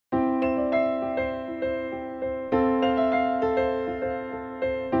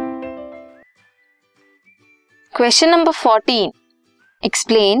Question number 14,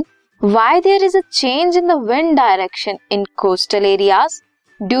 explain why there is a change in the wind direction in coastal areas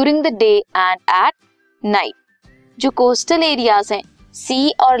during the day and at night. जो coastal areas हैं,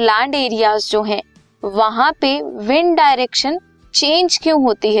 सी और land areas जो हैं, वहां पे wind direction change क्यों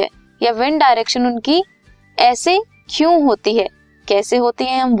होती है, या विंड डायरेक्शन उनकी ऐसे क्यों होती है, कैसे होती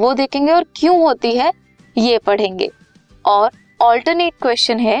है हम वो देखेंगे, और क्यों होती है ये पढ़ेंगे। और ऑल्टरनेट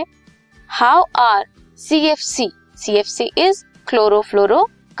क्वेश्चन है, how are CFC is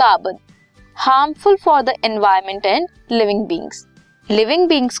chlorofluorocarbon harmful for the environment and living beings। Living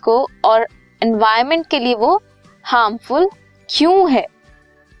beings को और एनवायरमेंट के लिए वो हार्मफुल क्यों है।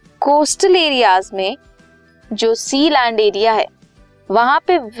 कोस्टल एरियाज में जो सी लैंड एरिया है वहां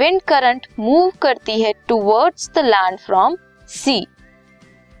पे विंड करंट मूव करती है towards the land from C.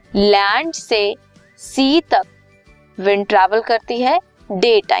 Land से सी तक विंड ट्रैवल करती है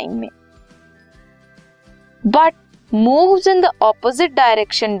डे टाइम में, but moves in the opposite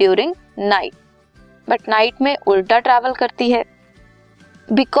direction during night. But night में उल्टा ट्रैवल करती है,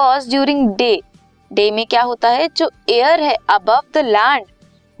 बिकॉज ड्यूरिंग डे में क्या होता है, जो एयर है अबव द लैंड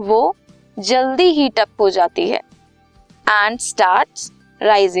वो जल्दी हीट अप हो जाती है एंड स्टार्ट्स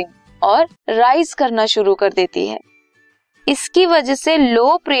राइजिंग, और राइज करना शुरू कर देती है। इसकी वजह से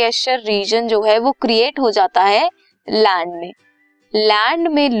लो प्रेशर रीजन जो है वो क्रिएट हो जाता है लैंड में। लैंड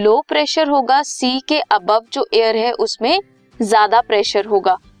में लो प्रेशर होगा, सी के अबव जो एयर है उसमें ज्यादा प्रेशर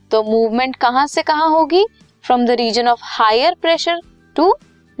होगा, तो मूवमेंट कहां से कहां होगी, from the reason of higher pressure to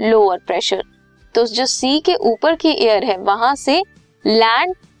lower pressure. तो जो सी के ऊपर की एयर है वहां से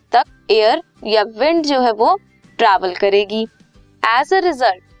लैंड तक एयर या विंड जो है वो ट्रैवल करेगी। As a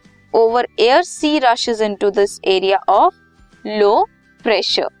result over air C rashes into this area of low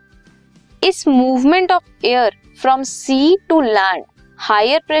pressure. इस movement of air from C to land,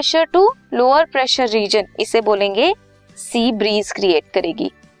 higher pressure to lower pressure region, इसे बोलेंगे सी ब्रीज क्रिएट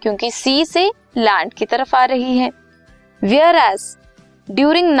करेगी, क्योंकि सी से लैंड की तरफ आ रही है। वेयर एज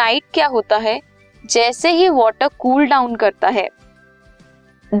ड्यूरिंग नाइट क्या होता है, जैसे ही वाटर कूल डाउन करता है,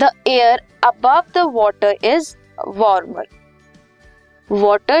 the air above the water is warmer.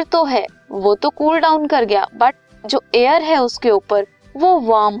 Water तो है वो तो कूल डाउन कर गया, बट जो एयर है उसके ऊपर वो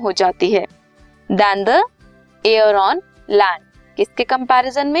वार्म हो जाती है then the air on land. किसके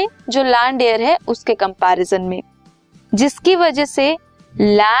कंपैरिजन में, जो लैंड एयर है उसके कंपैरिजन में, जिसकी वजह से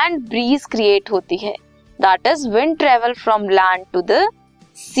लैंड ब्रीज क्रिएट होती है, that is wind travel from land to the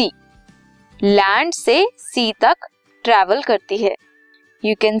C. Land से सी तक ट्रेवल करती है।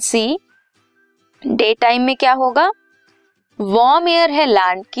 You can see day time में क्या होगा, वार्म एयर है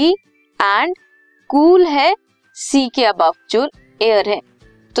लैंड की एंड कूल है सी के अबव जो एयर है,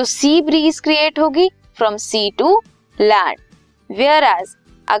 तो सी ब्रीज क्रिएट होगी from C to land. Where as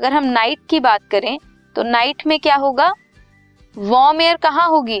अगर हम नाइट की बात करें तो नाइट में क्या होगा, वार्म एयर कहाँ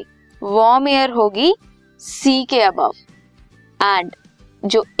होगी, वार्म एयर होगी सी के अबव, एंड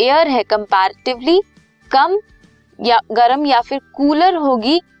जो एयर है कंपैरेटिवली कम या गर्म या फिर कूलर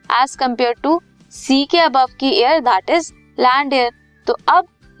होगी एज कंपेयर टू सी के अबव की air, that is land air. तो अब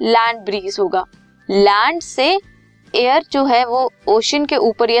लैंड ब्रीज होगा, लैंड से एयर जो है वो ओशन के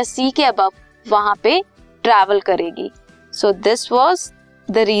ऊपर या सी के अबव वहां पे ट्रैवल करेगी। So this was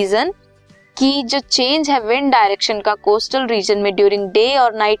the reason कि जो चेंज है विंड डायरेक्शन का कोस्टल रीजन में ड्यूरिंग डे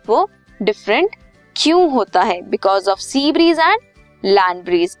और नाइट वो डिफरेंट क्यों होता है, because of sea breeze and land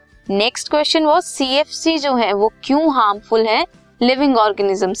breeze. Next question was CFC जो है वो क्यों हार्मफुल है लिविंग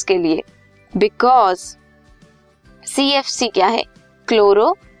ऑर्गेनिजम्स के लिए। बिकॉज CFC क्या है,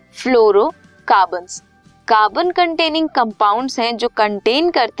 क्लोरो फ्लोरो कार्बन्स, कार्बन कंटेनिंग कंपाउंड्स हैं जो कंटेन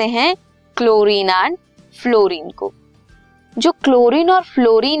करते हैं क्लोरीन एंड फ्लोरीन को। जो क्लोरीन और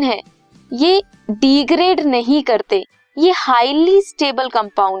फ्लोरीन है ये डिग्रेड नहीं करते, ये हाईली स्टेबल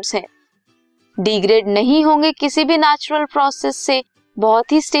कंपाउंड्स हैं, डिग्रेड नहीं होंगे किसी भी नेचुरल प्रोसेस से,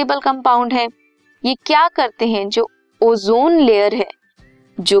 बहुत ही स्टेबल कंपाउंड है। ये क्या करते हैं, जो ओजोन लेयर है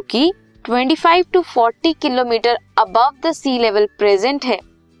जो कि 25 to 40 kilometre above the C level present है,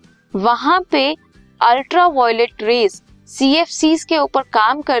 वहां पे अल्ट्रा वायलेट रेज CFCs के ऊपर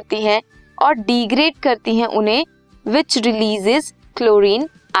काम करती है और डिग्रेड करती हैं उन्हें, विच releases chlorine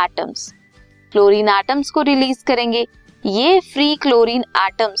atoms. Chlorine atoms को रिलीज करेंगे, ये फ्री क्लोरीन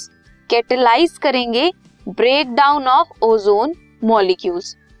एटम्स कैटेलाइज करेंगे break down of ozone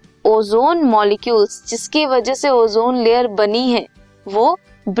molecules. Ozone molecules जिसकी वजह से ओजोन लेयर बनी है वो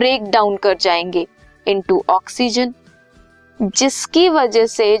ब्रेक डाउन कर जाएंगे इनटू ऑक्सीजन, जिसकी वजह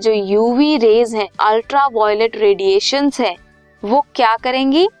से जो यूवी रेज हैं, अल्ट्रा वायलेट रेडिएशंस हैं, वो क्या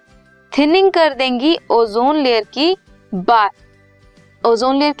करेंगी, थिनिंग कर देंगी ओजोन लेयर की।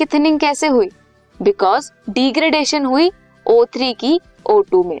 ओजोन लेयर की थिनिंग कैसे हुई, बिकॉज डिग्रेडेशन हुई O3 की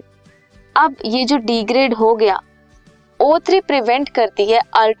O2 में। अब ये जो डिग्रेड हो गया, O3 प्रिवेंट करती है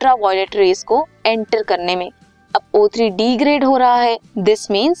अल्ट्रा वायलेट रेज को एंटर करने में। अब O3 डिग्रेड हो रहा है, this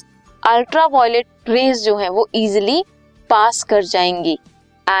means ultra violet rays जो है वो इजिली पास कर जाएंगी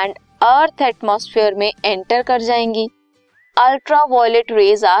एंड अर्थ एटमॉस्फेयर में एंटर कर जाएंगी। Ultra violet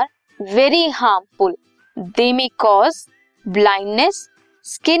rays are very harmful, they may cause blindness,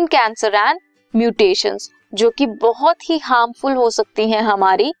 skin cancer and mutations, जो कि बहुत ही हार्मफुल हो सकती हैं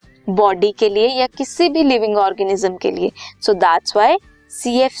हमारी बॉडी के लिए या किसी भी लिविंग ऑर्गेनिज्म के लिए। So that's why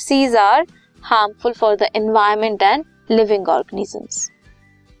CFCs are harmful for the environment and living organisms.